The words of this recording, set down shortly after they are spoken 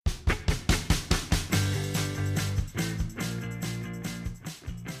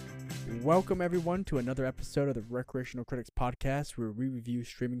Welcome everyone to another episode of the Recreational Critics Podcast, where we review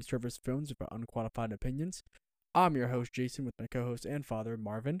streaming service films with our unqualified opinions. I'm your host Jason with my co-host and father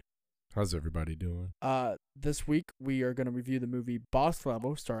Marvin. How's everybody doing? This week we are going to review the movie Boss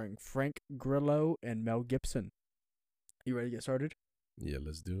Level, starring Frank Grillo and Mel Gibson. You ready to get started? Yeah,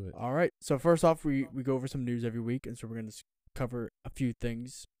 let's do it. All right. So first off, we go over some news every week, and so we're going to cover a few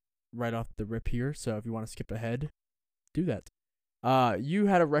things right off the rip here. So if you want to skip ahead, do that. You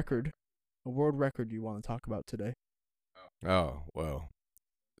had a world record you want to talk about today. Oh, well,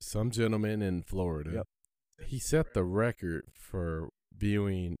 some gentleman in Florida, he set the record for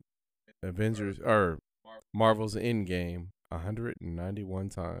viewing Marvel's Endgame 191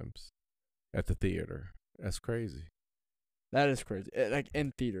 times at the theater. That's crazy. That is crazy. Like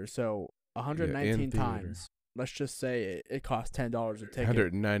in theater. So 119 times. Let's just say it costs $10 a ticket.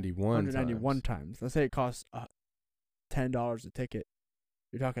 191 times. Let's say it costs $10 a ticket.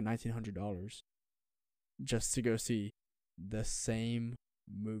 You're talking $1,900 just to go see the same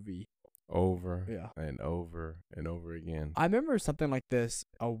movie over and over and over again. I remember something like this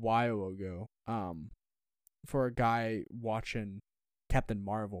a while ago. For a guy watching Captain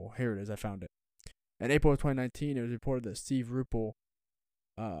Marvel. Here it is. I found it. In April of 2019, it was reported that Steve Ruppel,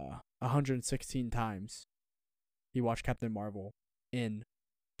 116 times, he watched Captain Marvel in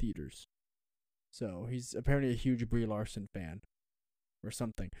theaters. So he's apparently a huge Brie Larson fan. Or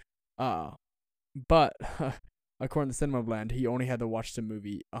something. But according to Cinema Blend, he only had to watch the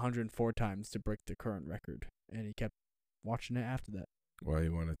movie 104 times to break the current record, and he kept watching it after that. Well, he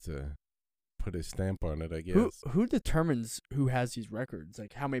wanted to put his stamp on it, I guess. Who determines who has these records?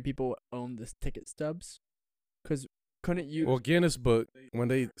 Like, how many people own this ticket stubs? Because couldn't you? Well, Guinness Book, when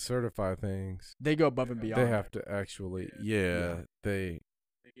they certify things, they go above and beyond. They have to actually, they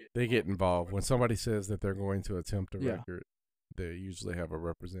get involved. When somebody says that they're going to attempt a record, they usually have a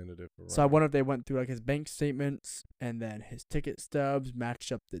representative. So I wonder if they went through like his bank statements and then his ticket stubs,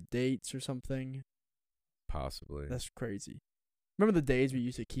 matched up the dates or something. Possibly. That's crazy. Remember the days we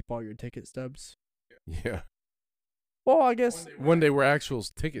used to keep all your ticket stubs? Yeah. Well, I guess when they were actual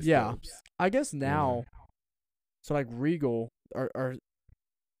ticket stubs. I guess now. So like Regal or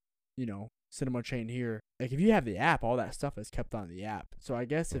cinema chain here. Like if you have the app, all that stuff is kept on the app. So I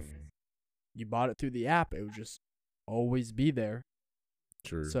guess if you bought it through the app, it would just always be there.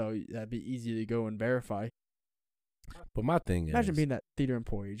 True. So that'd be easy to go and verify. But my thing is, imagine being that theater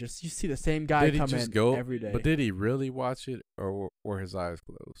employee. Just you see the same guy come in every day. But did he really watch it, or were his eyes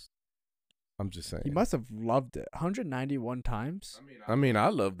closed? I'm just saying. He must have loved it. 191 times. I mean, I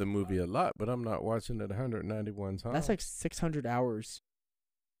love the movie a lot, but I'm not watching it 191 times. That's like 600 hours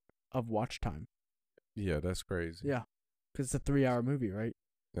of watch time. Yeah, that's crazy. Yeah, because it's a 3-hour movie, right?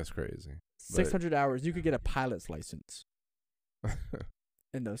 That's crazy. 600 hours. You could get a pilot's license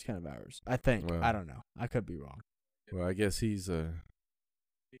in those kind of hours. I think. Well, I don't know. I could be wrong. Well, I guess he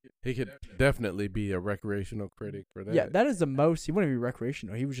could definitely be a recreational critic for that. Yeah, that is the most. He wouldn't be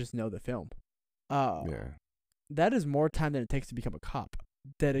recreational. He would just know the film. Yeah. That is more time than it takes to become a cop,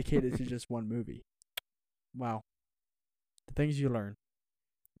 dedicated to just one movie. Wow. The things you learn.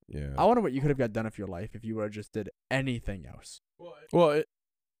 Yeah. I wonder what you could have got done with your life if you would have just did anything else. Well,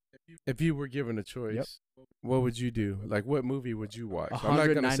 if you were given a choice, what would you do? Like, what movie would you watch? I'm not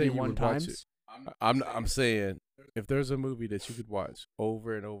going to say you would watch it. I'm saying if there's a movie that you could watch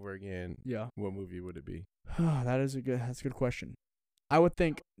over and over again, what movie would it be? That's a good question. I would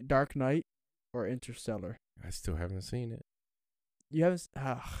think Dark Knight or Interstellar. I still haven't seen it. You haven't?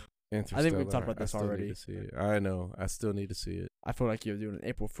 Interstellar. I think we talked about this already. Need to see it. I know. I still need to see it. I feel like you're doing an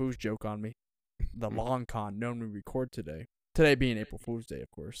April Fool's joke on me. The long con known we record today. Today being April Fool's Day,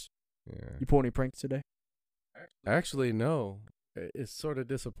 of course. Yeah. You pull any pranks today? Actually, no. It's sort of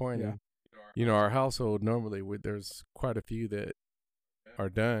disappointing. Yeah. Our household normally, there's quite a few that are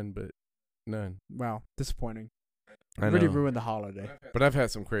done, but none. Wow. Disappointing. I really ruined the holiday. But I've had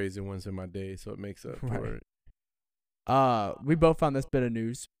some crazy ones in my day, so it makes up for it. We both found this bit of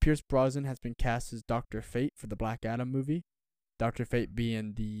news. Pierce Brosnan has been cast as Dr. Fate for the Black Adam movie. Dr. Fate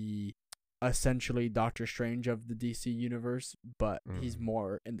being the essentially Doctor Strange of the DC universe, but he's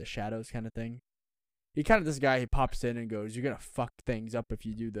more in the shadows kind of thing. He kind of this guy, he pops in and goes, "You're going to fuck things up if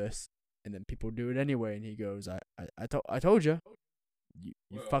you do this." And then people do it anyway, and he goes, I told you. You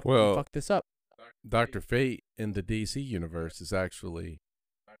fucked this up. Dr. Fate in the DC universe is actually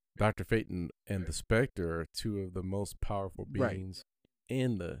Dr. Fate and the Spectre are two of the most powerful beings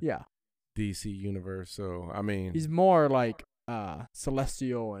in the DC universe. So, I mean, he's more like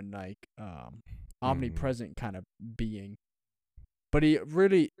celestial and like omnipresent kind of being. But he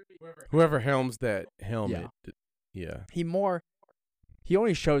really whoever helms that helmet, he more he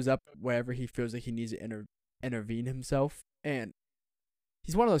only shows up wherever he feels like he needs to intervene himself. And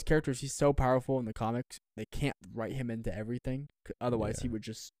he's one of those characters. He's so powerful in the comics. They can't write him into everything. Otherwise, he would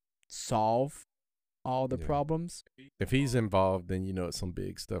just solve all the problems. If he's involved, then you know it's some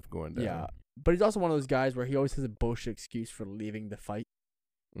big stuff going down. Yeah. But he's also one of those guys where he always has a bullshit excuse for leaving the fight.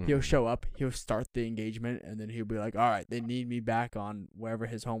 He'll show up, he'll start the engagement, and then he'll be like, all right, they need me back on wherever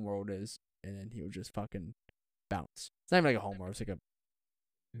his homeworld is. And then he'll just fucking bounce. It's not even like a homeworld. It's like a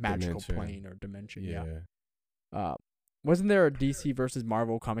magical plane or dimension. Yeah. Wasn't there a DC versus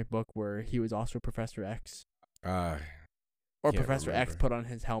Marvel comic book where he was also Professor X? Or Professor X put on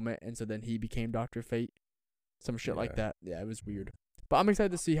his helmet, and so then he became Dr. Fate? Some shit like that. Yeah, it was weird. But I'm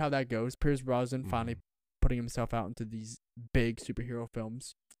excited to see how that goes. Pierce Brosnan finally putting himself out into these big superhero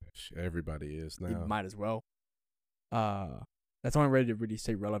films. Everybody is now. He might as well. That's only ready to really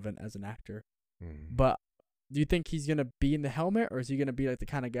stay relevant as an actor. But do you think he's gonna be in the helmet, or is he gonna be like the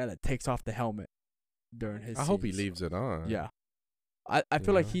kind of guy that takes off the helmet during his? I hope he leaves it on. Yeah, I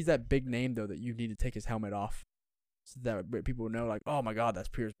feel like he's that big name though that you need to take his helmet off, so that people know like, oh my god, that's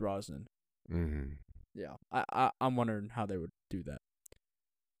Pierce Brosnan. Yeah, I'm wondering how they would do that.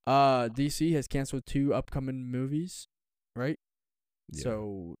 DC has canceled 2 upcoming movies, right? Yeah.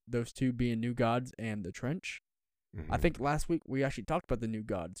 So those 2 being New Gods and The Trench. I think last week we actually talked about the New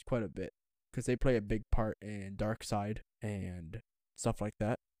Gods quite a bit because they play a big part in Darkseid and stuff like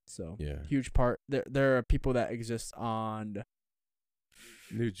that. So huge part. There are people that exist on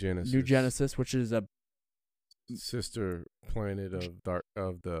New Genesis, which is a sister planet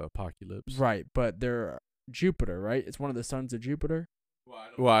of the Apocalypse. Right, but they're Jupiter, right? It's one of the sons of Jupiter.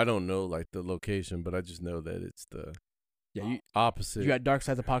 Well, I don't know like the location, but I just know that it's the opposite. You got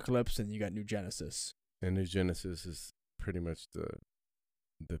Darkseid's Apocalypse, and you got New Genesis. And New Genesis is pretty much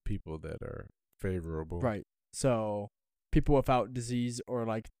the people that are favorable. Right. So people without disease or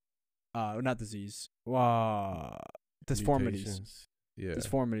like, not disease, disformities. Mutations. Yeah.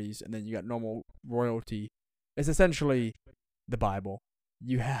 Disformities, and then you got normal royalty. It's essentially the Bible.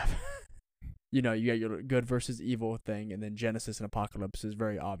 You have, you got your good versus evil thing, and then Genesis and Apocalypse is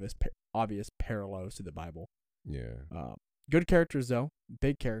very obvious parallels to the Bible. Yeah. Good characters though,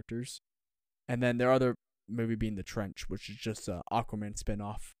 big characters. And then their other movie being The Trench, which is just an Aquaman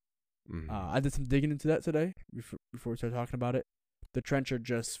spinoff. I did some digging into that today before we started talking about it. The Trench are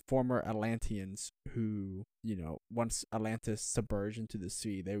just former Atlanteans who, once Atlantis submerged into the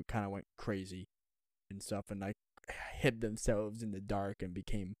sea, they kind of went crazy and stuff and like hid themselves in the dark and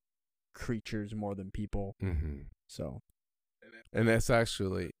became creatures more than people. So, and that's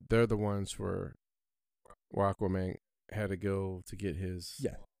actually they're the ones where Aquaman had to go to get his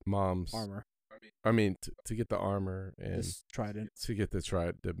mom's armor. I mean, to get the armor and this trident. To get the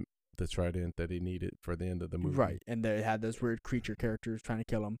trident that he needed for the end of the movie. Right, and they had those weird creature characters trying to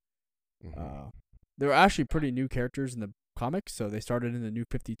kill him. They were actually pretty new characters in the comics, so they started in the New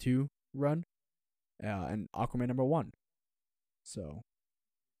 52 run, and Aquaman #1. So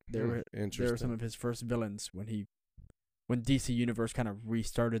they were some of his first villains when DC Universe kind of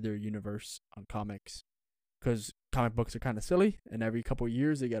restarted their universe on comics. Because comic books are kind of silly, and every couple of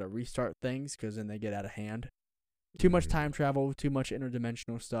years they got to restart things because then they get out of hand. Too much time travel, too much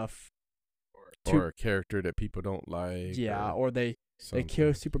interdimensional stuff. Or a character that people don't like. Yeah, or they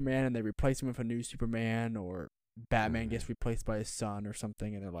kill Superman and they replace him with a new Superman, or Batman gets replaced by his son or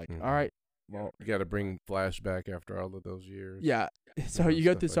something, and they're like, all right, well. You got to bring flashback after all of those years. Yeah, so you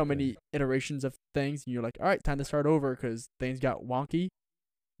go through so many iterations of things, and you're like, all right, time to start over because things got wonky,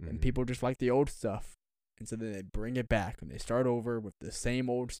 and people just like the old stuff. And so then they bring it back and they start over with the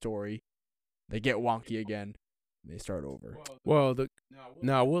same old story. They get wonky again. And they start over. Well,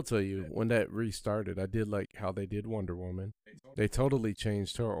 now I will tell you, when that restarted, I did like how they did Wonder Woman. They totally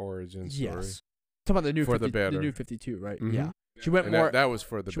changed her origin story. Yes. Talking about the new 52, right? Yeah. She went more. That was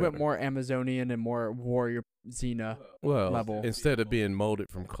for the. She went more Amazonian and more warrior Xena level. Instead of being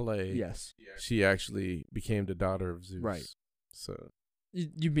molded from clay, yes, she actually became the daughter of Zeus. Right. So.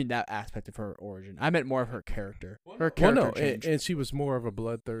 You mean that aspect of her origin? I meant more of her character. Her character changed. And she was more of a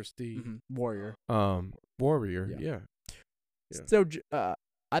bloodthirsty warrior. Warrior. Yeah. So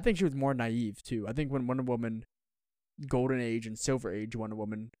I think she was more naive too. I think when Wonder Woman, Golden Age and Silver Age Wonder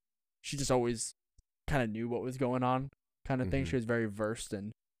Woman, she just always kind of knew what was going on, kind of thing. She was very versed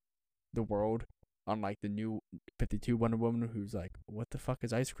in the world, unlike the new 52 Wonder Woman, who's like, "What the fuck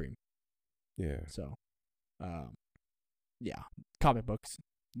is ice cream?" Yeah. So, yeah, comic books,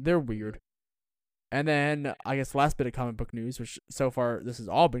 they're weird. And then I guess last bit of comic book news, which so far this has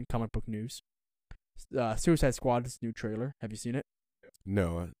all been comic book news. Suicide Squad's new trailer. Have you seen it?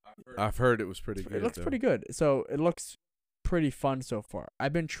 No, I've heard it was pretty good. It looks pretty good. So it looks pretty fun so far.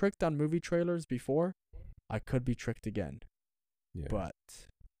 I've been tricked on movie trailers before. I could be tricked again. Yeah. But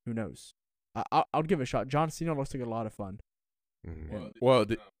who knows? I'll give it a shot. John Cena looks like a lot of fun. Mm-hmm. Well,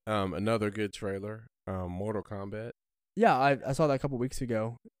 another good trailer, Mortal Kombat. Yeah, I saw that a couple weeks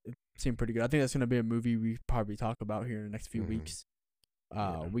ago. It seemed pretty good. I think that's going to be a movie we probably talk about here in the next few weeks.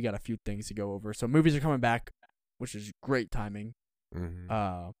 We got a few things to go over. So movies are coming back, which is great timing.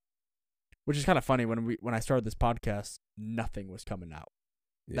 Mm-hmm. Which is kind of funny. When I started this podcast, nothing was coming out.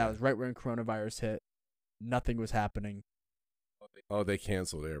 Yeah. That was right when coronavirus hit. Nothing was happening. Oh, they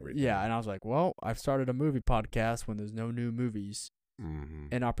canceled everything. Yeah, and I was like, well, I've started a movie podcast when there's no new movies. Mm-hmm.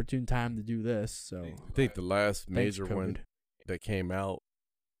 An opportune time to do this. So I think the last major one that came out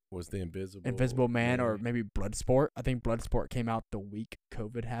was the Invisible Man, or maybe Bloodsport. I think Bloodsport came out the week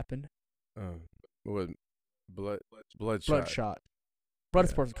COVID happened. What? Bloodshot.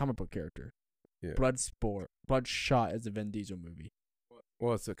 Bloodsport's a comic book character. Yeah. Bloodshot is a Vin Diesel movie.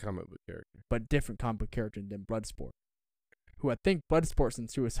 Well, it's a comic book character, but different comic book character than Bloodsport. Who I think Bloodsport's in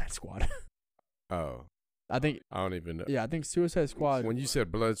Suicide Squad. Oh. I don't even know. Yeah, I think Suicide Squad. When you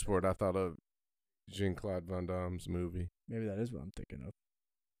said Bloodsport, I thought of Jean-Claude Van Damme's movie. Maybe that is what I'm thinking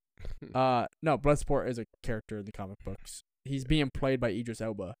of. No, Bloodsport is a character in the comic books. He's being played by Idris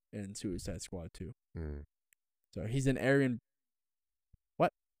Elba in Suicide Squad 2. Mm. So he's an Aryan.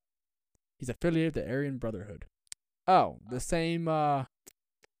 What? He's affiliated with the Aryan Brotherhood. Oh, the same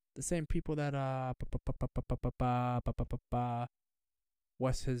people that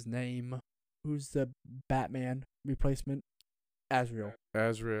what's his name? Who's the Batman replacement? Azrael.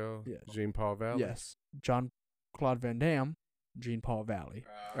 Yes. Jean-Paul Valley. Yes. Jean-Claude Van Damme, Jean-Paul Valley.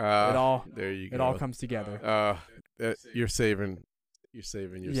 There you go. It all comes together. You're saving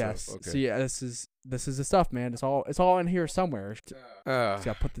yourself. Yes. Okay. So yeah, this is the stuff, man. It's all in here somewhere. Just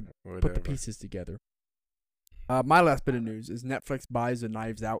gotta put the pieces together. My last bit of news is Netflix buys the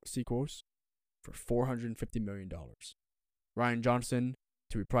Knives Out sequels for $450 million. Rian Johnson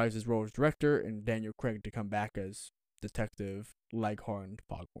to reprise his role as director, and Daniel Craig to come back as Detective Leghorn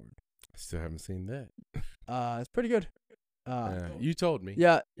Foghorn. I still haven't seen that. It's pretty good. You told me.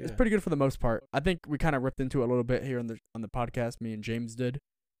 Yeah, it's pretty good for the most part. I think we kind of ripped into it a little bit here on the podcast. Me and James did,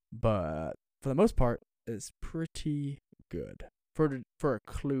 but for the most part, it's pretty good for a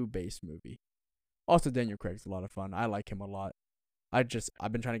Clue-based movie. Also, Daniel Craig's a lot of fun. I like him a lot. I've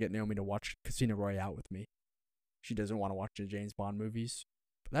been trying to get Naomi to watch Casino Royale with me. She doesn't want to watch the James Bond movies.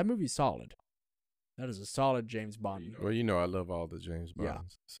 But that movie's solid. That is a solid James Bond. Well, I love all the James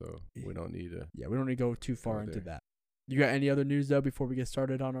Bonds, so we don't need to. Yeah, we don't need to go too far into that. You got any other news though before we get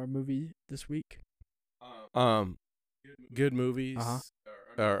started on our movie this week? Good movies.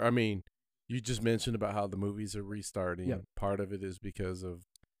 I mean, you just mentioned about how the movies are restarting. Yep. Part of it is because of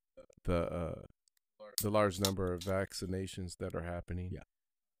the large number of vaccinations that are happening.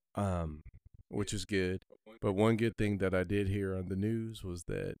 Yeah. Which is good. But one good thing that I did hear on the news was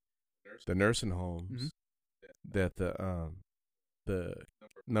that the nursing homes, that the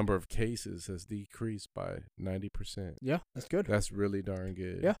number of cases has decreased by 90%. Yeah, that's good. That's really darn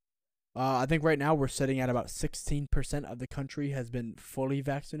good. Yeah. I think right now we're sitting at about 16% of the country has been fully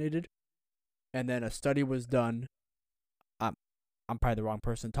vaccinated. And then a study was done. I'm probably the wrong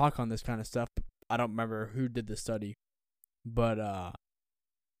person to talk on this kind of stuff. I don't remember who did the study. But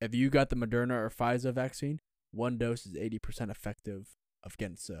if you got the Moderna or Pfizer vaccine, one dose is 80% effective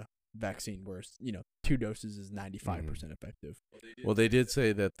against a vaccine, whereas 2 doses is 95% effective. Well, they did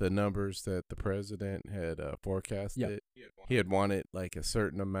say that the numbers that the president had forecasted, he had wanted like a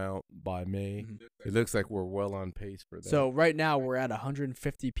certain amount by May. It looks like we're well on pace for that. So right now we're at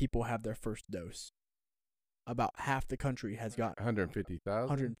 150 people have their first dose. About half the country has got 150,000.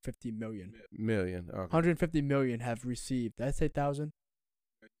 150 million. Okay. 150 million have received. Did I say 1,000?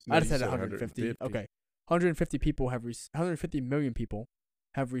 I just said 150. Okay. 150 million people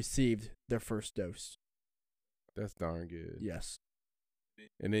have received their first dose. That's darn good. Yes.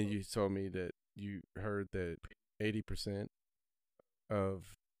 And then you told me that you heard that 80% of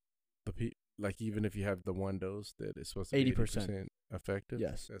the people, like even if you have the one dose, that it's supposed to be 80% effective.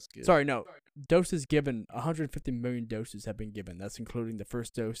 Yes. That's good. Sorry, no. Doses given, 150 million doses have been given. That's including the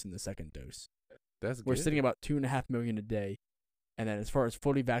first dose and the second dose. That's good. We're sitting about 2.5 million a day. And then as far as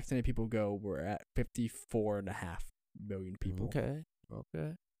fully vaccinated people go, we're at 54.5 million people.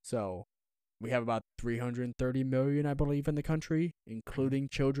 Okay. So we have about 330 million, I believe, in the country, including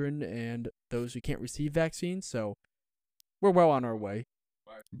children and those who can't receive vaccines. So we're well on our way.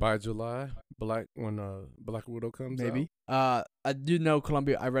 By July, Black Widow comes out? Maybe. I do know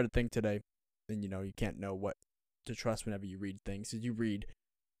Columbia. I read a thing today. And, you can't know what to trust whenever you read things. You read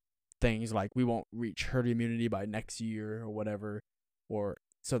things like we won't reach herd immunity by next year or whatever. Or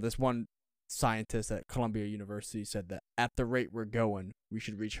so this one scientist at Columbia University said that at the rate we're going, we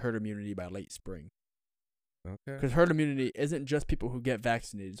should reach herd immunity by late spring. Okay. Because herd immunity isn't just people who get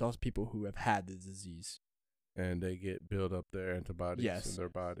vaccinated; it's also people who have had the disease. And they build up their antibodies in their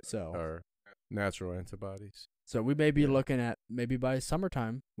body, or natural antibodies. So we may be looking at maybe by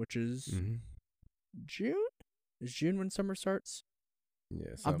summertime, which is June. Is June when summer starts?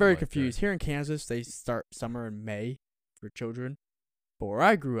 Yeah, I'm very confused. Here in Kansas, they start summer in May for children. But where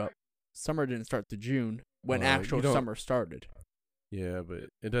I grew up, summer didn't start to June when actual summer started. Yeah, but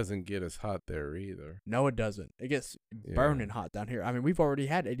it doesn't get as hot there either. No, it doesn't. It gets burning hot down here. I mean, we've already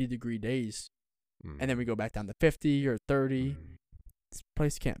had 80-degree days, and then we go back down to 50 or 30. This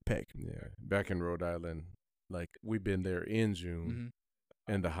place can't pick. Yeah, back in Rhode Island, like we've been there in June,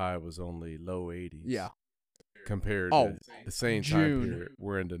 and the high was only low 80s. Yeah. Compared to the same time period,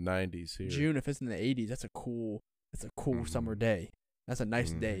 we're in the 90s here. June, if it's in the 80s, that's a cool summer day. That's a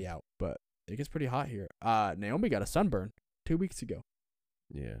nice day out, but it gets pretty hot here. Naomi got a sunburn 2 weeks ago.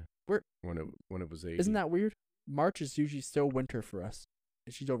 Yeah. When it was 80. Isn't that weird? March is usually still winter for us,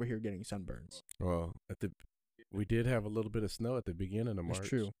 and she's over here getting sunburns. Well, we did have a little bit of snow at the beginning of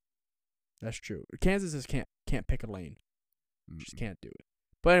March. That's true. Kansas just can't pick a lane. Just can't do it.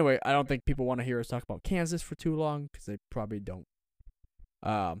 But anyway, I don't think people want to hear us talk about Kansas for too long because they probably don't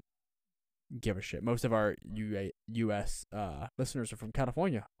give a shit. Most of our U.S. Listeners are from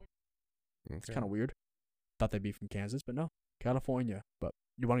California. Okay. It's kind of weird. Thought they'd be from Kansas, but no, California. But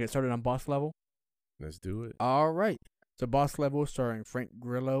you want to get started on Boss Level? Let's do it. All right. So Boss Level starring Frank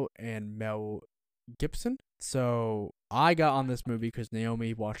Grillo and Mel Gibson. So I got on this movie because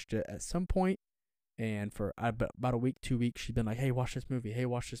Naomi watched it at some point. And for about a week, 2 weeks, she'd been like, hey, watch this movie. Hey,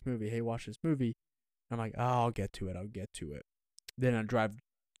 watch this movie. Hey, watch this movie. I'm like, oh, I'll get to it. Then I drive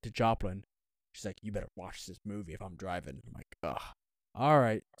to Joplin. She's like, you better watch this movie if I'm driving. I'm like, ugh. All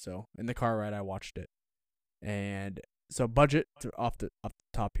right. So in the car ride, I watched it. And so budget off the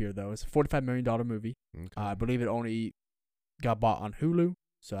top here, though, is a $45 million movie. Okay. I believe it only got bought on Hulu.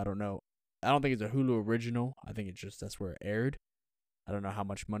 So I don't know. I don't think it's a Hulu original. I think it's just that's where it aired. I don't know how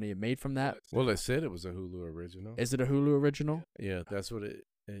much money it made from that. Well, it said it was a Hulu original. Is it a Hulu original? Yeah, that's what it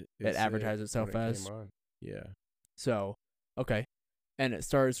advertised itself as. Yeah. So, okay. And it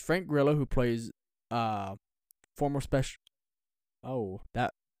stars Frank Grillo, who plays former special... Oh,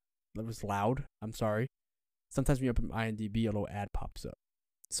 that was loud. I'm sorry. Sometimes when you open IMDb, a little ad pops up.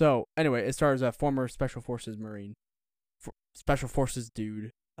 So, anyway, it stars a former Special Forces Marine. Special Forces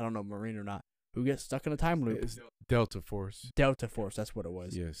dude. I don't know, Marine or not. Who gets stuck in a time loop. It's Delta Force. Delta Force, that's what it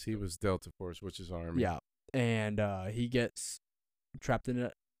was. Yes, he was Delta Force, which is Army. Yeah, and he gets trapped in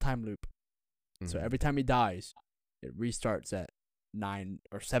a time loop. So every time he dies, it restarts at 9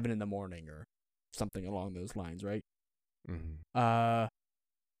 or 7 in the morning or something along those lines, right? The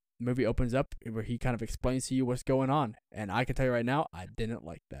movie opens up where he kind of explains to you what's going on. And I can tell you right now, I didn't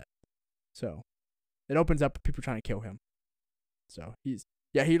like that. So it opens up with people trying to kill him. So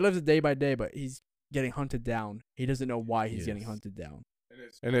he lives it day by day, but he's getting hunted down. He doesn't know why he's getting hunted down.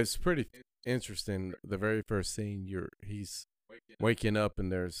 And it's pretty interesting. The very first scene, he's waking up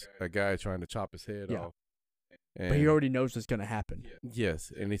and there's a guy trying to chop his head off. But he already knows what's going to happen.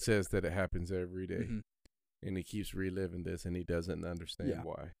 Yes, and he says that it happens every day. And he keeps reliving this, and he doesn't understand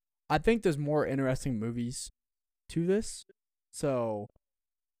why. I think there's more interesting movies to this. So,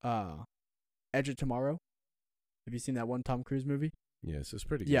 Edge of Tomorrow. Have you seen that one Tom Cruise movie? Yes, it's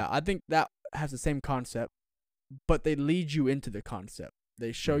pretty good. Yeah, I think that has the same concept, but they lead you into the concept.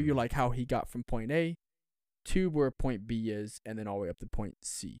 They show you like how he got from point A to where point B is, and then all the way up to point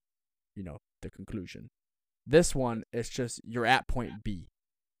C. You know, the conclusion. This one, it's just you're at point B,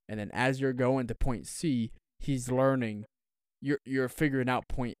 and then as you're going to point C, he's learning. You're figuring out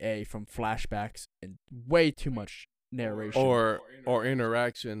point A from flashbacks and way too much narration or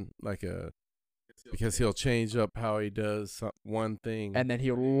interaction, because he'll change up how he does one thing, and then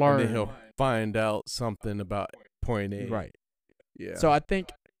he'll learn. And then he'll find out something about point A. Right. Yeah. So I think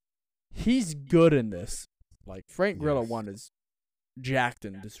he's good in this. Like Frank Grillo one is jacked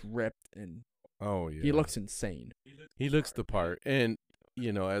and just ripped, and he looks insane. He looks the part, and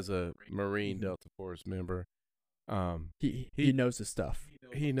as a Marine Delta Force member, he knows his stuff.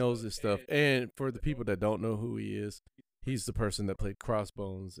 He knows his stuff, and for the people that don't know who he is, he's the person that played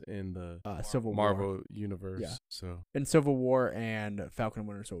Crossbones in the Civil Marvel War. universe. Yeah. So in Civil War and Falcon and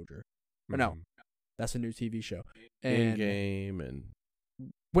Winter Soldier. Or no, that's a new TV show. And Endgame and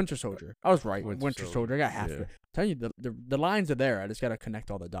Winter Soldier. I was right. Winter Soldier. I got half of it. I'm telling you, the lines are there. I just got to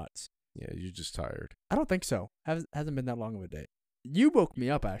connect all the dots. Yeah, you're just tired. I don't think so. Hasn't been that long of a day. You woke me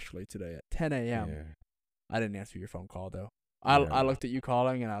up actually today at 10 a.m. Yeah. I didn't answer your phone call though. I looked at you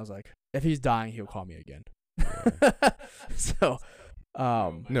calling and I was like, if he's dying, he'll call me again. Yeah. So,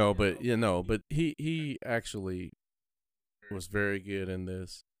 no, but he actually was very good in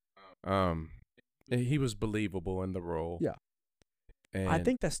this. He was believable in the role. Yeah. And I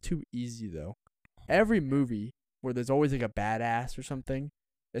think that's too easy though. Every movie where there's always like a badass or something,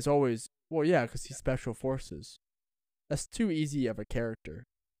 it's always, well, yeah, because he's special forces. That's too easy of a character.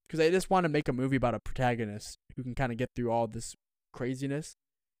 Because they just want to make a movie about a protagonist who can kind of get through all this craziness.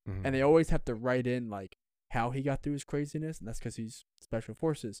 Mm-hmm. And they always have to write in like how he got through his craziness, and that's because he's special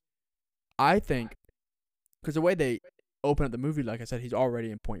forces. I think, because the way they open up the movie, like I said, he's already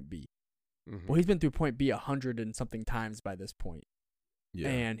in point B. Mm-hmm. Well, he's been through point B 100 and something times by this point. Yeah.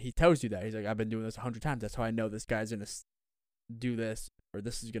 And he tells you that. He's like, I've been doing this 100 times. That's how I know this guy's going to do this, or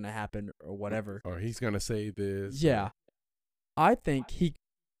this is going to happen, or whatever. Or he's going to say this. Yeah. I think he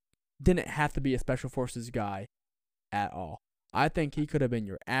didn't have to be a special forces guy at all. I think he could have been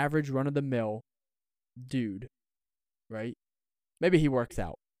your average run-of-the-mill dude, right? Maybe he works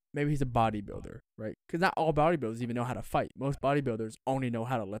out. Maybe he's a bodybuilder, right? Because not all bodybuilders even know how to fight. Most bodybuilders only know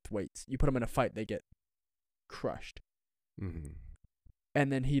how to lift weights. You put them in a fight, they get crushed. Mm-hmm.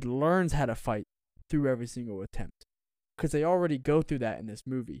 And then he learns how to fight through every single attempt. Because they already go through that in this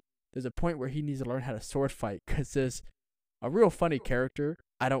movie. There's a point where he needs to learn how to sword fight because there's a real funny character.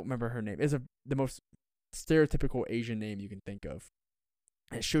 I don't remember her name. It's the most stereotypical Asian name you can think of.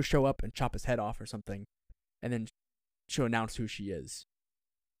 And she'll show up and chop his head off or something. And then she'll announce who she is.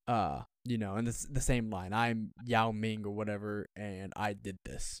 And it's the same line. I'm Yao Ming or whatever, and I did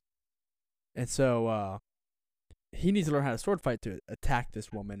this. And so, he needs to learn how to sword fight to attack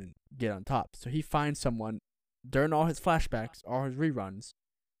this woman and get on top. So he finds someone during all his flashbacks, all his reruns,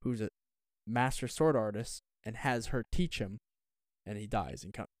 who's a master sword artist and has her teach him, and he dies.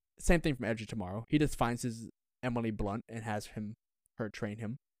 And same thing from Edge of Tomorrow. He just finds his Emily Blunt and has her train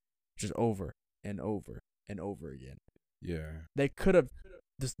him, just over and over and over again. Yeah. They could have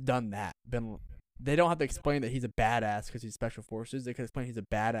just done that. They don't have to explain that he's a badass because he's special forces. They could explain he's a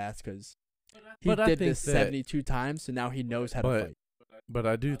badass because he did this 72 times, so now he knows how to fight. But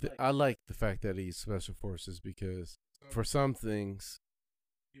I do. I like the fact that he's special forces because for some things,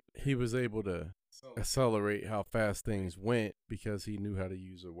 he was able to accelerate how fast things went because he knew how to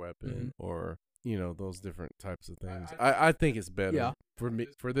use a weapon or those different types of things. I think it's better for me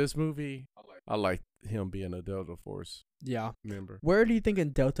for this movie. I like him being a Delta Force member. Where do you think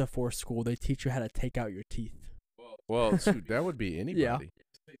in Delta Force school they teach you how to take out your teeth? Well, shoot, that would be anybody. Yeah.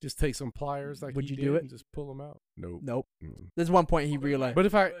 Just take some pliers like would you do it? And just pull them out. Nope. There's one point he realized. But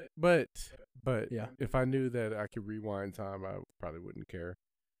if I knew that I could rewind time, I probably wouldn't care.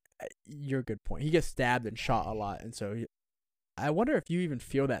 You're a good point. He gets stabbed and shot a lot, and so I wonder if you even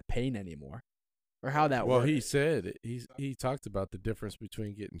feel that pain anymore, or how that works. Well, he said he talked about the difference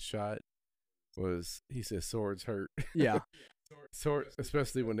between getting shot. He said swords hurt. Yeah. Swords,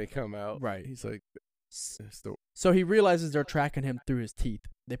 especially when they come out. Right. He's like. So he realizes they're tracking him through his teeth.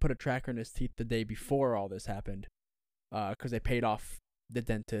 They put a tracker in his teeth the day before all this happened, because they paid off the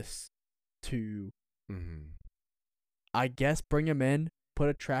dentist to, I guess, bring him in, put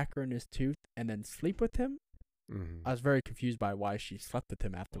a tracker in his tooth, and then sleep with him. I was very confused by why she slept with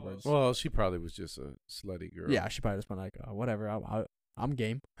him afterwards. Well, she probably was just a slutty girl. Yeah, she probably just went like, whatever, I'm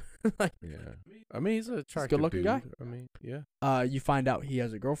game. Like, yeah. I mean, he's a attractive good-looking guy. I mean, yeah. You find out he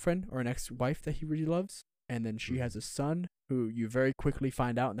has a girlfriend or an ex-wife that he really loves, and then she has a son who you very quickly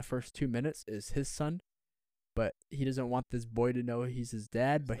find out in the first 2 minutes is his son, but he doesn't want this boy to know he's his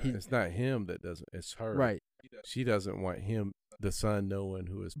dad. But it's not him that doesn't. It's her. Right. She doesn't want him, the son, knowing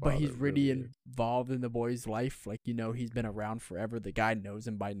who his father. But he's really involved in the boy's life. Like, he's been around forever. The guy knows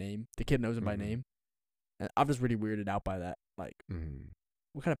him by name. The kid knows him by name. And I'm just really weirded out by that. Like,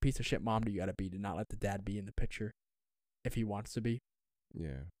 what kind of piece of shit mom do you gotta be to not let the dad be in the picture if he wants to be?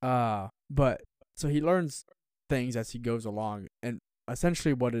 Yeah. But so he learns things as he goes along, and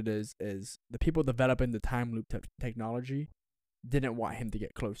essentially what it is the people developing the time loop technology didn't want him to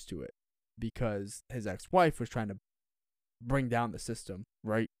get close to it because his ex-wife was trying to bring down the system,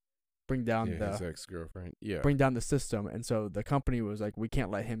 right? Bring down his ex-girlfriend. Yeah. Bring down the system, and so the company was like, we can't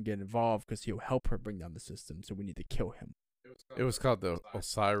let him get involved because he'll help her bring down the system, so we need to kill him. It was called the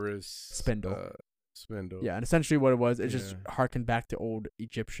Osiris Spindle. Spindle. Yeah, and essentially what it was, it just harkened back to old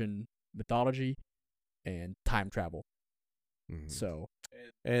Egyptian mythology and time travel. So,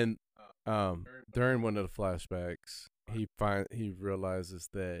 and during one of the flashbacks, he realizes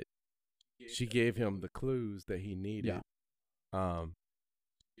that she gave him the clues that he needed. Yeah.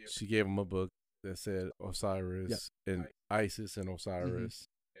 She gave him a book that said Osiris and Isis and Osiris,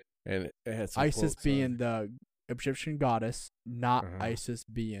 and it had some Isis being the Egyptian goddess, not ISIS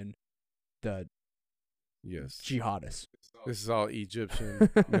being the jihadist. This is all Egyptian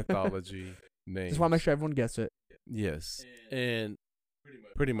mythology names. Just want to make sure everyone gets it. Yes, and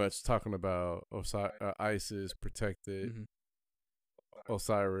pretty much talking about Isis protected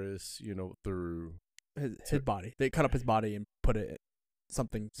Osiris, through his body. They cut up his body and put it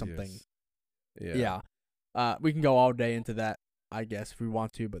something. Yes. Yeah. We can go all day into that, I guess, if we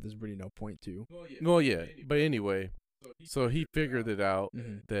want to, but there's really no point to. Well, yeah. But anyway, so he figured it out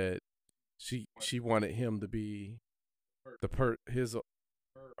that she wanted him to be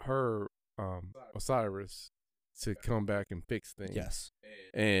her Osiris to come back and fix things. Yes.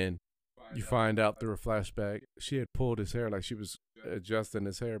 And you find out through a flashback, she had pulled his hair, like she was adjusting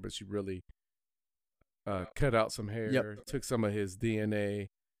his hair, but she really cut out some hair, took some of his DNA,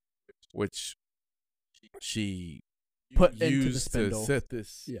 which she put used into the spindle to set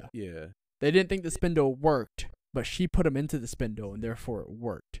this. Yeah. They didn't think the spindle worked, but she put him into the spindle, and therefore it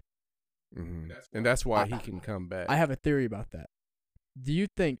worked. Mm-hmm. And that's why he can come back. I have a theory about that. Do you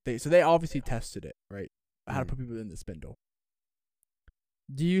think they obviously tested it, right? How to put people in the spindle.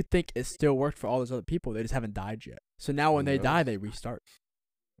 Do you think it still worked for all those other people? They just haven't died yet. So now when they die, they restart.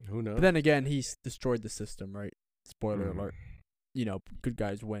 Who knows? But then again, he's destroyed the system, right? Spoiler alert. Good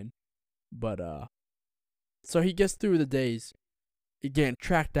guys win. But so he gets through the days, getting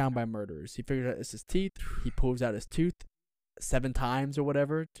tracked down by murderers. He figures out it's his teeth. He pulls out his tooth 7 times or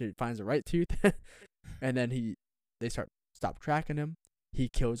whatever till he finds the right tooth, and then they stop tracking him. He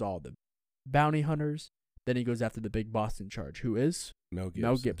kills all the bounty hunters. Then he goes after the big boss in charge, who is Mel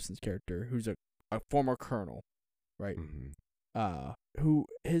Gibson's character, who's a former colonel, right? Mm-hmm. Who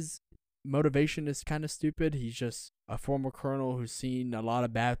his motivation is kind of stupid. He's just a former colonel who's seen a lot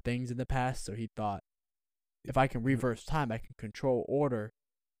of bad things in the past, so he thought, if I can reverse time, I can control order,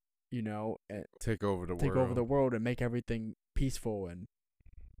 and take over the world and make everything peaceful. And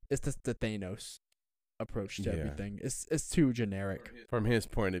it's just the Thanos approach to everything. It's too generic. From his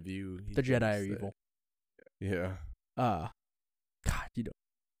point of view, the Jedi are evil. Yeah. God,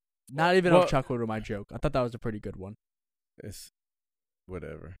 not even a chuckle to my joke. I thought that was a pretty good one. It's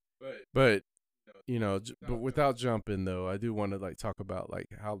whatever. But but without jumping though, I do want to talk about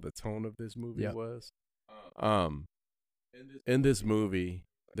how the tone of this movie was. In this movie,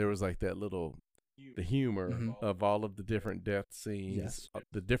 there was the humor of all of the different death scenes,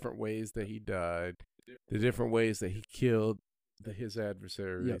 the different ways that he died, the different ways that he killed his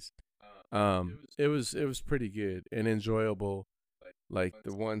adversaries. It was pretty good and enjoyable. Like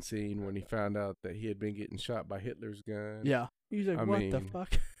the one scene when he found out that he had been getting shot by Hitler's gun. Yeah, he's like, "What the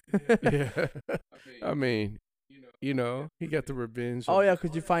fuck?" Yeah, I mean, he got the revenge. Oh yeah,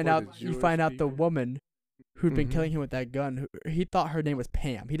 because you find out the woman who'd been killing him with that gun. He thought her name was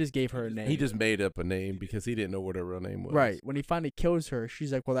Pam. He just gave her a name. He just made up a name because he didn't know what her real name was. Right. When he finally kills her,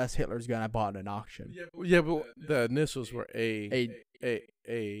 she's like, "Well, that's Hitler's gun. I bought it at an auction." Yeah, but the initials were A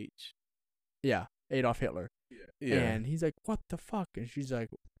H. Yeah, Adolf Hitler. Yeah. And he's like, "What the fuck?" And she's like,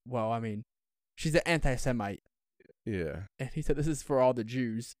 "Well, I mean, she's an anti-Semite." Yeah. And he said, "This is for all the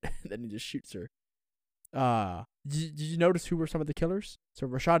Jews." And then he just shoots her. Did you notice who were some of the killers? So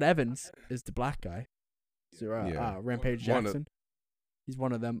Rashad Evans is the black guy. So, Rampage Jackson. He's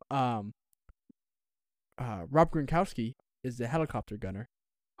one of them. Rob Gronkowski is the helicopter gunner.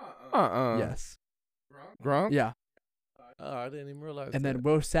 Yes. Gronk? Yeah. I didn't even realize. And then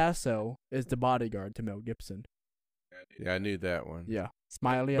Will Sasso is the bodyguard to Mel Gibson. Yeah, I knew that one. Yeah.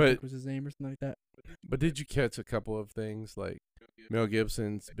 Smiley, I think was his name or something like that. But did you catch a couple of things? Like Mel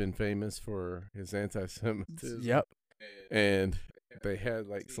Gibson's been famous for his anti-Semitism. Yep. And they had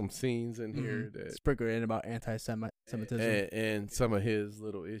some scenes in here that sprinkled in about anti-Semitism and some of his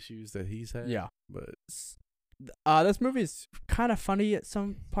little issues that he's had. Yeah. But this movie is kind of funny at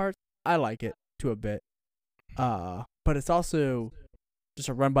some parts. I like it to a bit. But it's also just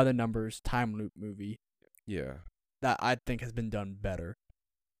a run by the numbers time loop movie. Yeah. That I think has been done better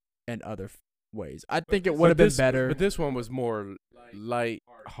in other ways. I think it would have been better. But this one was more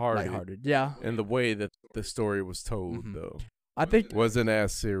lighthearted. Yeah. And the way that the story was told, though, I think wasn't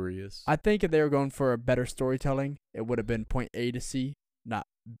as serious. I think if they were going for a better storytelling, it would have been point A to C, not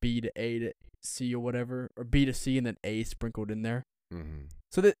B to A to C or whatever, or B to C and then A sprinkled in there. Mm-hmm.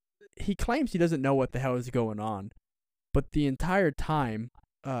 So that he claims he doesn't know what the hell is going on, but the entire time,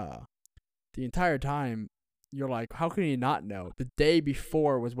 you're like, how can he not know? The day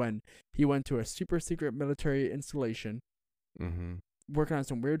before was when he went to a super secret military installation, working on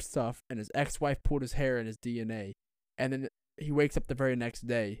some weird stuff, and his ex-wife pulled his hair and his DNA, and then he wakes up the very next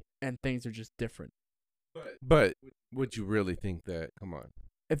day, and things are just different. But would you really think that? Come on.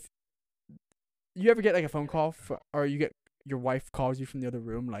 If you ever get like a phone call or you get your wife calls you from the other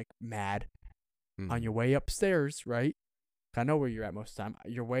room like mad on your way upstairs, right? I know where you're at most of the time.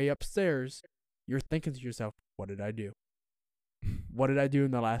 Your way upstairs, you're thinking to yourself, what did I do? What did I do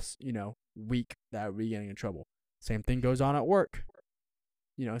in the last, week that I would be getting in trouble? Same thing goes on at work.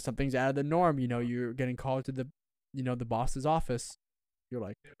 Something's out of the norm. You're getting called to the boss's office. You're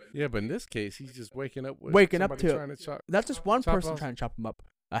like, yeah, but in this case, he's just waking up to that's just one person trying to chop him up.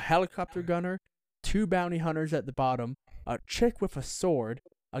 A helicopter gunner, 2 bounty hunters at the bottom, a chick with a sword,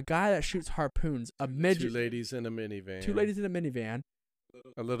 a guy that shoots harpoons, a midget, 2 ladies in a minivan,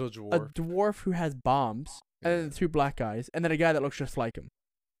 a little dwarf, a dwarf who has bombs, and then 2 black guys, and then a guy that looks just like him.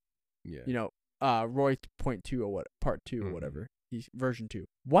 Yeah. Roy Point 2 or what, Part 2 or whatever. He's version 2.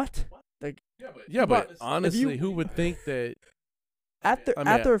 What? Like, but honestly, who would think that?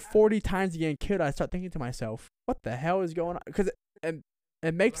 After 40 times getting killed, I start thinking to myself, what the hell is going on? Because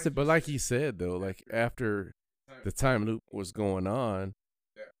it makes But like he said, though, like after the time loop was going on,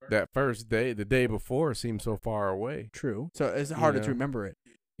 that first day, the day before, seemed so far away. True. So it's harder to remember it.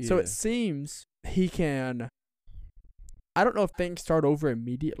 Yeah. So it seems he can. I don't know if things start over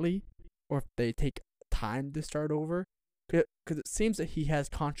immediately or if they take time to start over. Because it seems that he has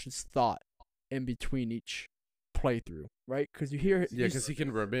conscious thought in between each playthrough, right? Because you hear, because he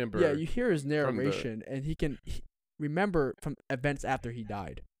can remember. Yeah, you hear his narration, and he can remember from events after he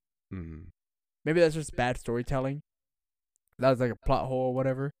died. Mm-hmm. Maybe that's just bad storytelling. That was like a plot hole or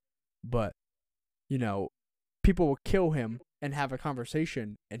whatever. But people will kill him and have a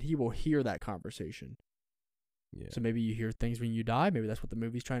conversation, and he will hear that conversation. Yeah. So maybe you hear things when you die. Maybe that's what the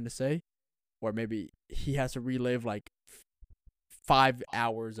movie's trying to say, or maybe he has to relive like 5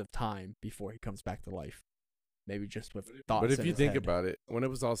 hours of time before he comes back to life. Maybe just with thoughts. But if you think about it, when it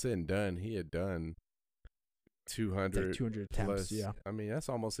was all said and done, he had done 200 attempts. plus. Yeah, I mean that's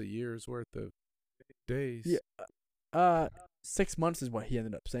almost a year's worth of days. Yeah, 6 months is what he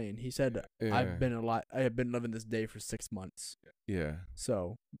ended up saying. He said, I have been living this day for 6 months. Yeah.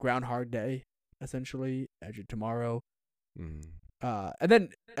 So Groundhog Day, essentially, Edge of Tomorrow. Mm. And then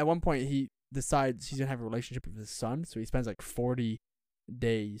at one point he decides he's gonna have a relationship with his son, so he spends like 40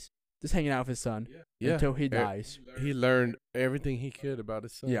 days just hanging out with his son until he dies. He learned everything he could about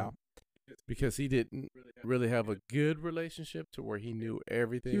his son. Yeah. Because he didn't really have a good relationship to where he knew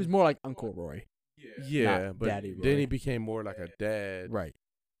everything. He was more like Uncle Roy. Yeah, but Daddy Roy. Then he became more like a dad. Right.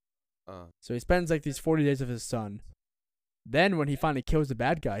 So he spends like these 40 days with his son. Then when he finally kills the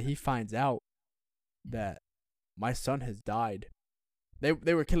bad guy, he finds out that my son has died.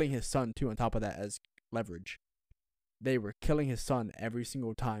 They were killing his son too on top of that as leverage. They were killing his son every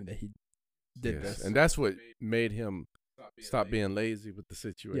single time that he did this. And that's what made him stop being lazy with the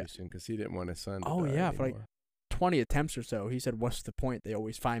situation because he didn't want his son to die anymore. For like 20 attempts or so, he said, what's the point? They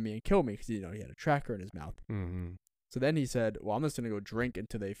always find me and kill me because, he had a tracker in his mouth. Mm-hmm. So then he said, well, I'm just going to go drink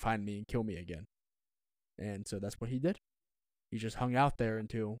until they find me and kill me again. And so that's what he did. He just hung out there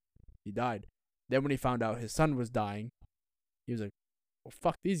until he died. Then when he found out his son was dying, he was like, well,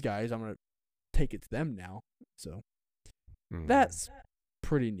 fuck these guys. I'm going to take it to them now. So that's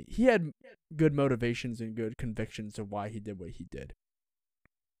pretty neat. He had good motivations and good convictions of why he did what he did.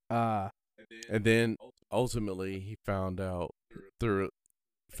 And then ultimately he found out through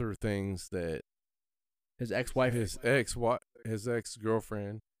things that his ex-wife, his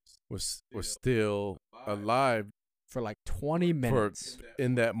ex-girlfriend was still alive for like 20 minutes.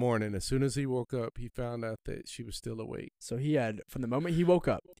 In that morning, as soon as he woke up, he found out that she was still awake. So he had, from the moment he woke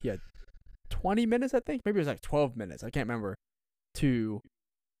up, he had 20 minutes, I think. Maybe it was like 12 minutes. I can't remember. To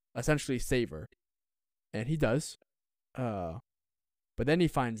essentially save her. And he does. But then he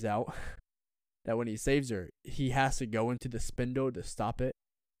finds out that when he saves her, he has to go into the spindle to stop it.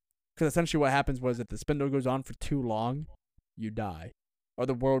 Because essentially what happens was if the spindle goes on for too long, you die. Or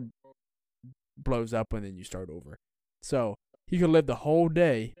the world blows up and then you start over. So he could live the whole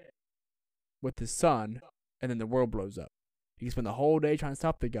day with his son and then the world blows up. He can spend the whole day trying to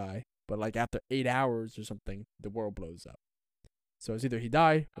stop the guy, but like after 8 hours or something, the world blows up. So it's either he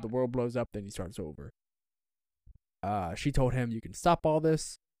die or the world blows up, then he starts over. She told him, you can stop all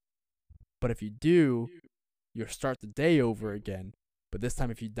this, but if you do, you'll start the day over again. But this time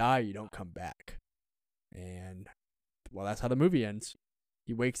if you die, you don't come back. And, well, that's how the movie ends.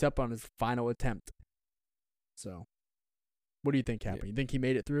 He wakes up on his final attempt. So, what do you think happened? You think he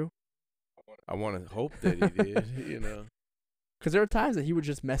made it through? I want to hope that he did, Because there are times that he would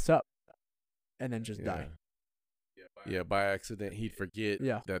just mess up and then just die. Yeah, by accident, he'd forget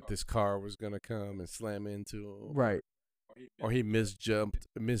that this car was going to come and slam into him. Right. Or he misjudged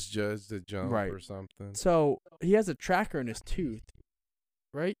the jump or something. So he has a tracker in his tooth,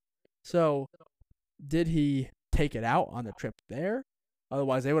 right? So did he take it out on the trip there?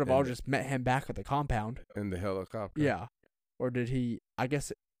 Otherwise, they would have all just met him back at the compound. In the helicopter. Yeah. Or did he, I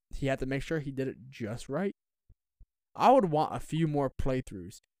guess he had to make sure he did it just right. I would want a few more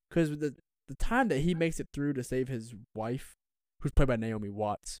playthroughs. Because the time that he makes it through to save his wife, who's played by Naomi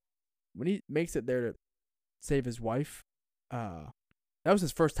Watts, when he makes it there to save his wife, that was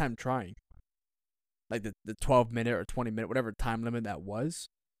his first time trying. Like the 12-minute or 20-minute, whatever time limit that was.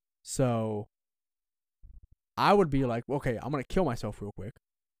 So I would be like, okay, I'm going to kill myself real quick.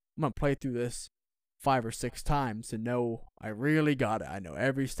 I'm going to play through this 5 or 6 times to know I really got it. I know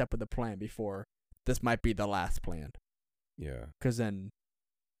every step of the plan before this might be the last plan. Yeah. Because then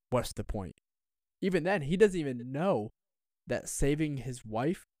what's the point? Even then, he doesn't even know that saving his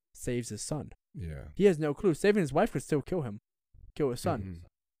wife saves his son. Yeah. He has no clue. Saving his wife could still kill his son. Mm-hmm.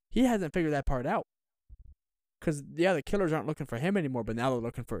 He hasn't figured that part out. Because, yeah, the killers aren't looking for him anymore, but now they're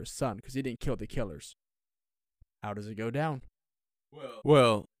looking for his son because he didn't kill the killers. How does it go down?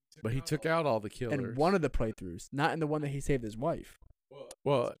 Well, but he took out all the killers. In one of the playthroughs, not in the one that he saved his wife.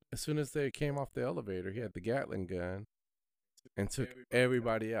 Well, as soon as they came off the elevator, he had the Gatling gun and took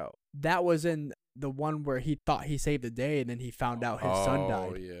everybody out. That was in the one where he thought he saved the day, and then he found out his son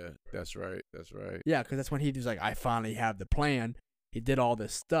died. Oh, yeah. That's right. Yeah, because that's when he was like, I finally have the plan. He did all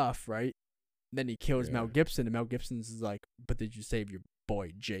this stuff, right? And then he kills Mel Gibson, and Mel Gibson's is like, but did you save your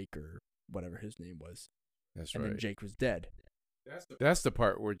boy Jake or whatever his name was? That's right. And then Jake was dead. That's the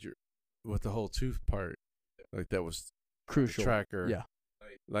part where with the whole tooth part, like that was crucial. Tracker. Yeah.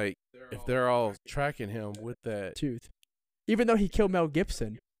 Like if they're all tracking him with that tooth, even though he killed Mel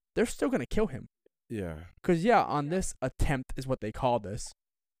Gibson, they're still gonna kill him. Yeah. Because on this attempt is what they call this.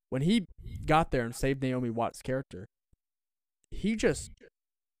 When he got there and saved Naomi Watts' character, he just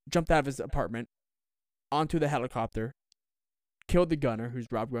jumped out of his apartment onto the helicopter, killed the gunner, who's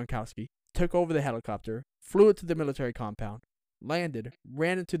Rob Gronkowski, took over the helicopter, flew it to the military compound, landed,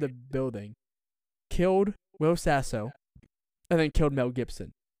 ran into the building, killed Will Sasso, and then killed Mel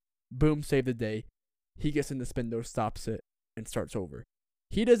Gibson. Boom, saved the day. He gets in the spin door, stops it, and starts over.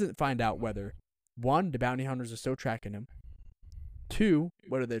 He doesn't find out whether, 1, the bounty hunters are still tracking him, 2,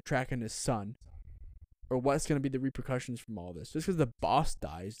 whether they're tracking his son, or what's going to be the repercussions from all this. Just because the boss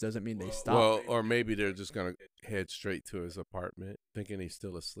dies doesn't mean they stop. Well, or maybe they're just going to head straight to his apartment, thinking he's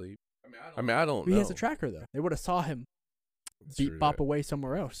still asleep. I mean, I don't know. He has a tracker, though. They would have saw him beat bop away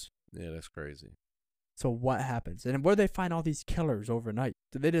somewhere else. Yeah, that's crazy. So what happens? And where do they find all these killers overnight?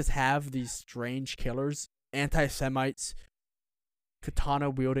 Do they just have these strange killers, anti-Semites,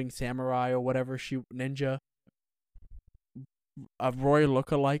 katana-wielding samurai or whatever, shoot ninja, a Roy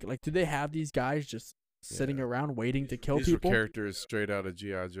lookalike? Like, do they have these guys just sitting around waiting to kill people? These are characters straight out of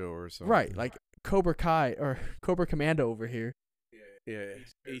G.I. Joe or something. Right, like Cobra Kai or Cobra Commando over here. Yeah,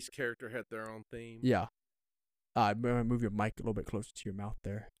 each character had their own theme. Yeah. Move your mic a little bit closer to your mouth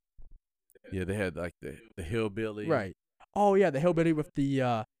there. Yeah, they had like the hillbilly. Right. Oh, yeah, the hillbilly with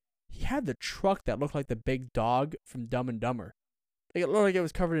the, he had the truck that looked like the big dog from Dumb and Dumber. Like, it looked like it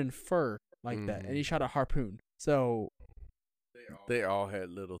was covered in fur like that, and he shot a harpoon. So. They all had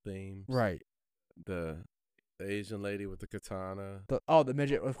little themes. Right. The Asian lady with the katana. The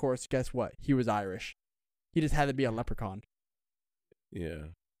midget, of course, guess what? He was Irish. He just had to be a leprechaun. Yeah.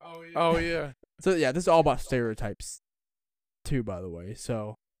 Oh, yeah. So, yeah, this is all about stereotypes, too, by the way.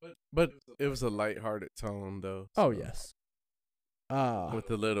 So. But it was a lighthearted tone, though. So. Oh, yes. With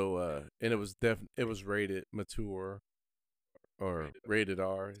the little, and it was rated mature, or rated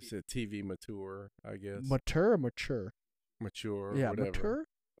R. It said TV mature, I guess. Mature or mature? Mature, yeah, whatever. Mature?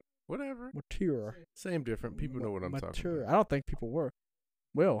 Whatever. Mature. Same different. People know what I'm talking about. I don't think people were.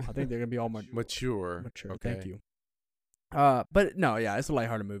 I think they're going to be all mature. Mature, okay. Thank you. But no, yeah, it's a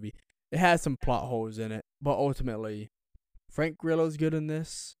lighthearted movie. It has some plot holes in it, but ultimately, Frank Grillo's good in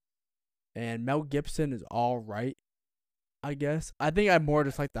this, and Mel Gibson is all right, I guess. I think I more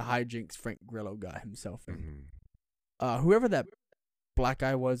just like the hijinks Frank Grillo got himself in. Mm-hmm. Whoever that black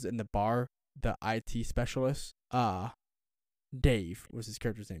guy was in the bar, the IT specialist, Dave was his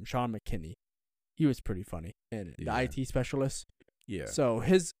character's name, Sean McKinney. He was pretty funny. And the IT specialist. Yeah. So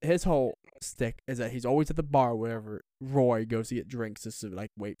his whole stick is that he's always at the bar wherever Roy goes to get drinks just to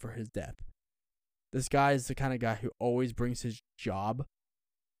like wait for his death. This guy is the kind of guy who always brings his job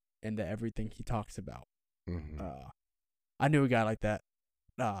into everything he talks about. Mm-hmm. I knew a guy like that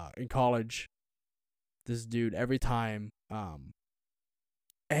in college. This dude, every time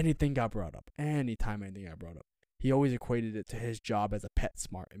anything got brought up, he always equated it to his job as a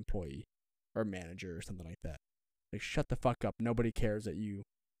PetSmart employee or manager or something like that. Like, shut the fuck up. Nobody cares that you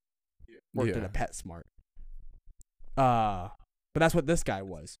worked at a PetSmart. But that's what this guy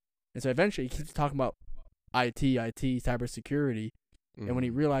was. And so eventually he keeps talking about IT, cybersecurity. And when he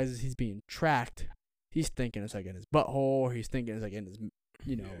realizes he's being tracked, he's thinking it's like in his butthole, or he's thinking it's like in his,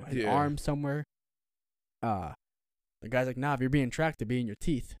 his arm somewhere. The guy's like, nah, if you're being tracked, it'd be in your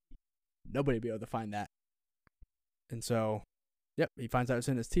teeth. Nobody would be able to find that. And so, he finds out it's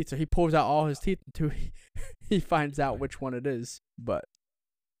in his teeth. So he pulls out all his teeth until he finds out which one it is. But,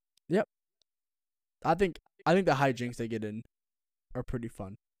 I think the hijinks they get in are pretty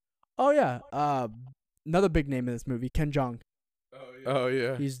fun. Oh, yeah. Another big name in this movie, Ken Jeong. Oh,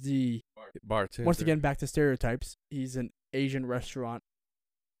 yeah. He's the bartender. Once again, back to stereotypes. He's an Asian restaurant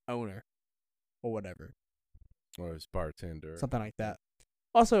owner or whatever. Or his bartender. Something like that.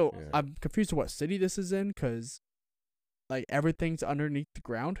 Also, I'm confused to what city this is in because, like, everything's underneath the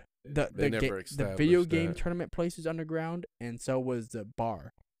ground. The video game tournament place is underground, and so was the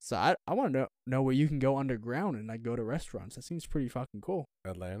bar. So I want to know where you can go underground and like go to restaurants. That seems pretty fucking cool.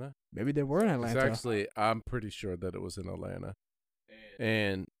 Atlanta? Maybe they were in Atlanta. It's actually, I'm pretty sure that it was in Atlanta.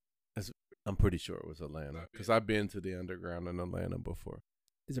 And I'm pretty sure it was Atlanta because I've been to the underground in Atlanta before.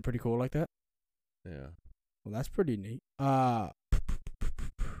 Is it pretty cool like that? Yeah. Well, that's pretty neat. I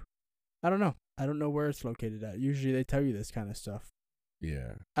don't know. I don't know where it's located at. Usually they tell you this kind of stuff.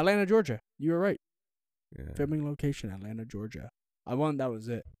 Yeah. Atlanta, Georgia. You were right. Yeah. Filming location, Atlanta, Georgia. That was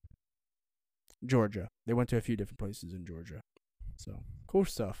it. Georgia. They went to a few different places in Georgia. So, cool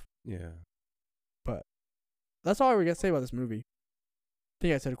stuff. Yeah. But that's all we got to say about this movie. I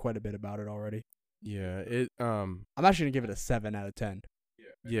think I said quite a bit about it already. Yeah. I'm actually going to give it a 7 out of 10.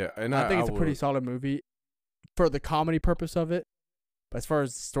 Yeah. And I think it's a pretty solid movie for the comedy purpose of it. But as far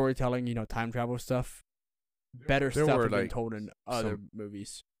as storytelling, time travel stuff, better stuff has been told in other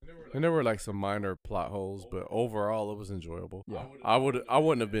movies. And there were like some minor plot holes, but overall it was enjoyable. Yeah. I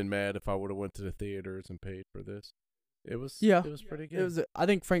wouldn't have been mad if I would have went to the theaters and paid for this. It was pretty good. I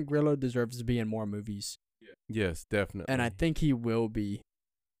think Frank Grillo deserves to be in more movies. Yes, definitely. And I think he will be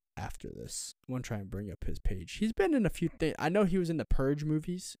after this. I want to try and bring up his page. He's been in a few things. I know he was in the Purge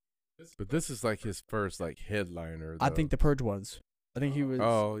movies. But this is like his first like headliner, though. I think the Purge was. I think he was.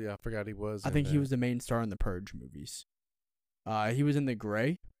 Oh, yeah, I forgot he was. I think he was the main star in the Purge movies. He was in The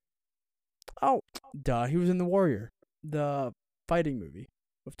Grey. Oh, duh. He was in The Warrior, the fighting movie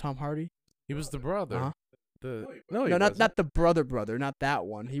with Tom Hardy. He was the brother. Uh-huh. No, not the brother, not that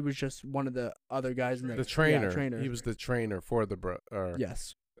one. He was just one of the other guys in the trainer. Yeah, trainer. He was the trainer for the brother.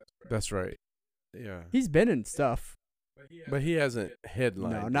 Yes, that's right. Yeah, he's been in stuff, but he hasn't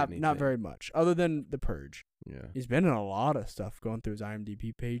headlined. No, not very much, other than The Purge. Yeah, he's been in a lot of stuff. Going through his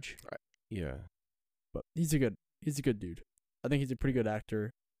IMDb page. Yeah, but he's a good dude. I think he's a pretty good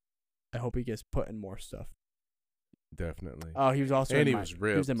actor. I hope he gets put in more stuff. Definitely. Oh, he was also he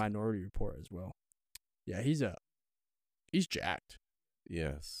was in Minority Report as well. Yeah, he's jacked.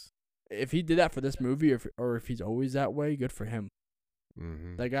 Yes. If he did that for this movie, or if he's always that way, good for him.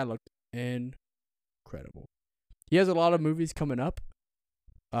 Mm-hmm. That guy looked incredible. He has a lot of movies coming up.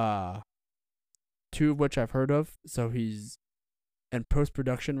 2 of which I've heard of. So he's in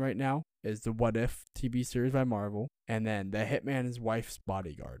post-production right now. Is the What If TV series by Marvel, and then The Hitman and His Wife's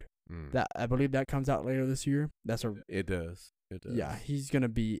Bodyguard. That I believe that comes out later this year. It does. Yeah, he's gonna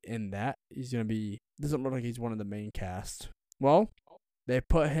be in that. He's gonna be. Doesn't look like he's one of the main cast. Well, they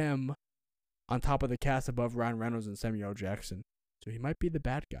put him on top of the cast above Ryan Reynolds and Samuel L. Jackson, so he might be the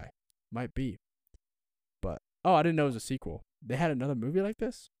bad guy. Might be. But I didn't know it was a sequel. They had another movie like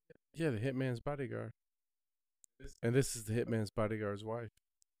this. Yeah, The Hitman's Bodyguard. And this is The Hitman's Bodyguard's wife.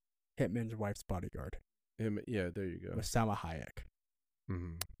 Hitman's Wife's Bodyguard. Yeah, there you go. With Salma Hayek.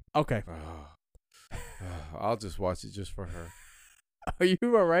 Mm-hmm. Okay. I'll just watch it just for her. Are you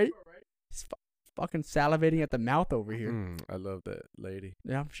alright? He's fucking salivating at the mouth over here. I love that lady.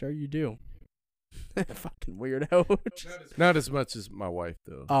 Yeah, I'm sure you do. Fucking weirdo. Not as much as my wife,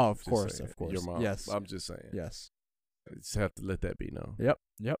 though. Oh, of course. Your mom. Yes. I'm just saying. Yes. I just have to let that be known. Yep.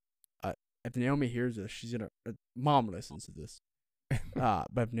 If Naomi hears this, she's gonna. Mom listens to this. But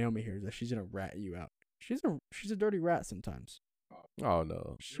if Naomi hears this, she's gonna rat you out. She's a dirty rat sometimes. Oh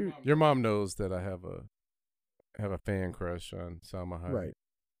no! Shoot. Your mom knows that I have a fan crush on Salma Hayek. Right.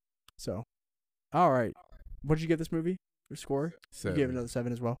 So, all right. What did you give this movie? Your score? 7. You gave it another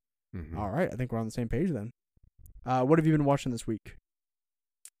 7 as well. Mm-hmm. All right. I think we're on the same page then. What have you been watching this week?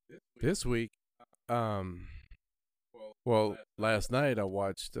 This week, well, last night I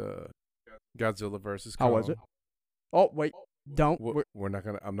watched Godzilla vs. Kong. How was it? Oh wait, don't. We're not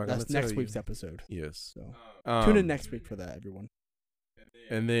gonna. I'm not gonna. That's tell next you. week's episode. Yes. So tune in next week for that, everyone.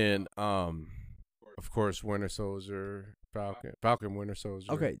 And then of course, Winter Soldier, Falcon, Winter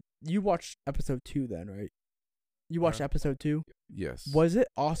Soldier. Okay, you watched episode 2 then, right? You watched episode 2? Yes. Was it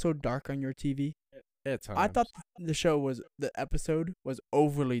also dark on your TV? At times. I thought the episode was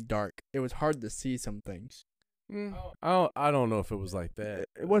overly dark. It was hard to see some things. I don't know if it was like that.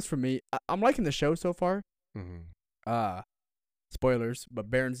 It was for me. I'm liking the show so far. Mm-hmm. Spoilers,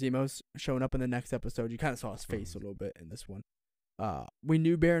 but Baron Zemo's showing up in the next episode. You kind of saw his face a little bit in this one. We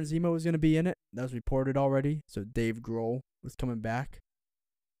knew Baron Zemo was going to be in it. That was reported already. So Dave Grohl was coming back.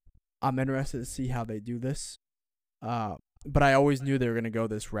 I'm interested to see how they do this. But I always knew they were going to go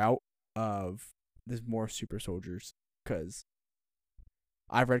this route of there's more super soldiers. Because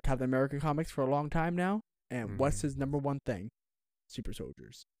I've read Captain America comics for a long time now. And what's his number one thing? Super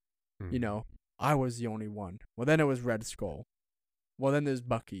soldiers. You know, I was the only one. Well, then it was Red Skull. Well, then there's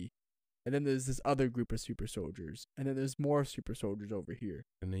Bucky. And then there's this other group of super soldiers. And then there's more super soldiers over here.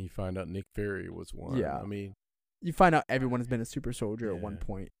 And then you find out Nick Fury was one. Yeah. I mean, you find out everyone has been a super soldier at one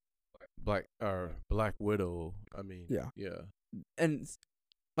point. Black Widow. I mean, yeah. And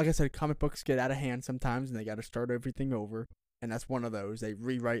like I said, comic books get out of hand sometimes and they got to start everything over. And that's one of those. They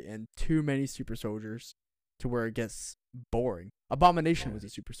rewrite in too many super soldiers to where it gets boring. Abomination was a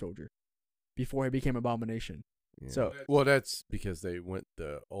super soldier before he became Abomination. Yeah. So, well, that's because they went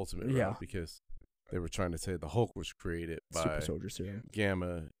the ultimate route because they were trying to say the Hulk was created by Super Soldier Serum,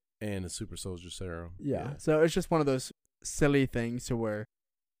 Gamma, and the Super Soldier Serum. Yeah. So it's just one of those silly things to where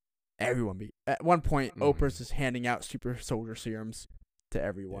everyone at one point Oprah's just handing out Super Soldier Serums to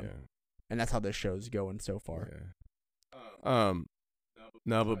everyone, and that's how this show's going so far. Yeah.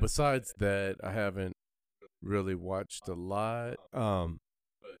 No, but besides that, I haven't really watched a lot.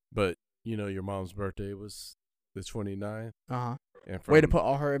 But you know, your mom's birthday was the 29th. Way to put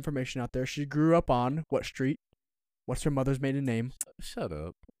all her information out there. She grew up on what street? What's her mother's maiden name? Shut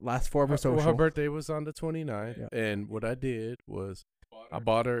up. Last four of her social. Well, her birthday was on the 29th, and what I did was I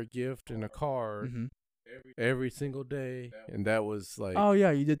bought her a gift and a card every single day, and that was like. Oh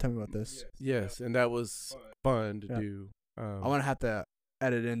yeah, you did tell me about this. Yes, and that was fun to do. I'm gonna have to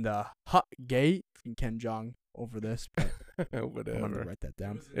edit in the hot gay from Ken Jeong over this, but whatever. I'm gonna write that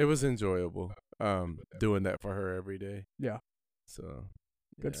down. It was enjoyable. Doing that for her every day. Yeah. So.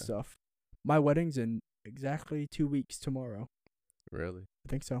 Good stuff. My wedding's in exactly 2 weeks tomorrow. Really? I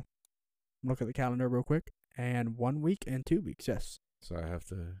think so. Look at the calendar real quick. And 1 week and 2 weeks, yes. So I have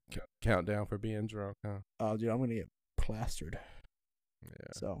to count down for being drunk, huh? Oh, dude, I'm going to get plastered. Yeah.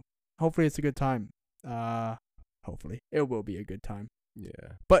 So, hopefully it's a good time. Hopefully. It will be a good time.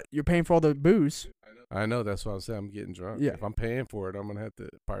 Yeah. But you're paying for all the booze. I know. That's why I'm saying I'm getting drunk. Yeah. If I'm paying for it, I'm going to have to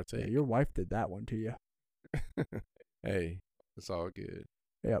partake. Yeah, your wife did that one to you. Hey, it's all good.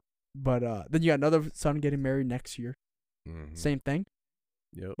 Yep. But then you got another son getting married next year. Mm-hmm. Same thing.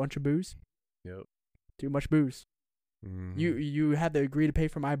 Yep. Bunch of booze. Yep. Too much booze. Mm-hmm. You had to agree to pay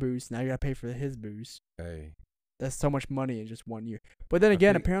for my booze. Now you got to pay for his booze. Hey. That's so much money in just 1 year. But then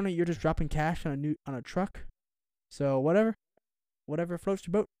again, apparently you're just dropping cash on a truck. So whatever floats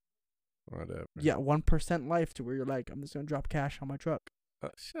your boat. Whatever. Yeah, 1% life to where you're like, I'm just gonna drop cash on my truck.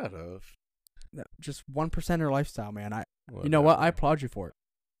 Shut up. No, just 1%er lifestyle, man. You know what? I applaud you for it.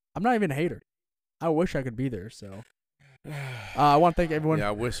 I'm not even a hater. I wish I could be there. So I want to thank everyone. Yeah,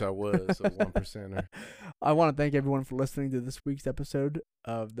 I wish I was a 1%er. I want to thank everyone for listening to this week's episode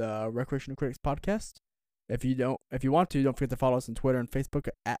of the Recreational Critics Podcast. If you want to, don't forget to follow us on Twitter and Facebook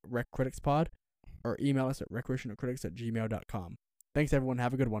at RecCriticsPod, or email us at recreationalcritics@gmail.com. Thanks, everyone.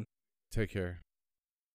 Have a good one. Take care.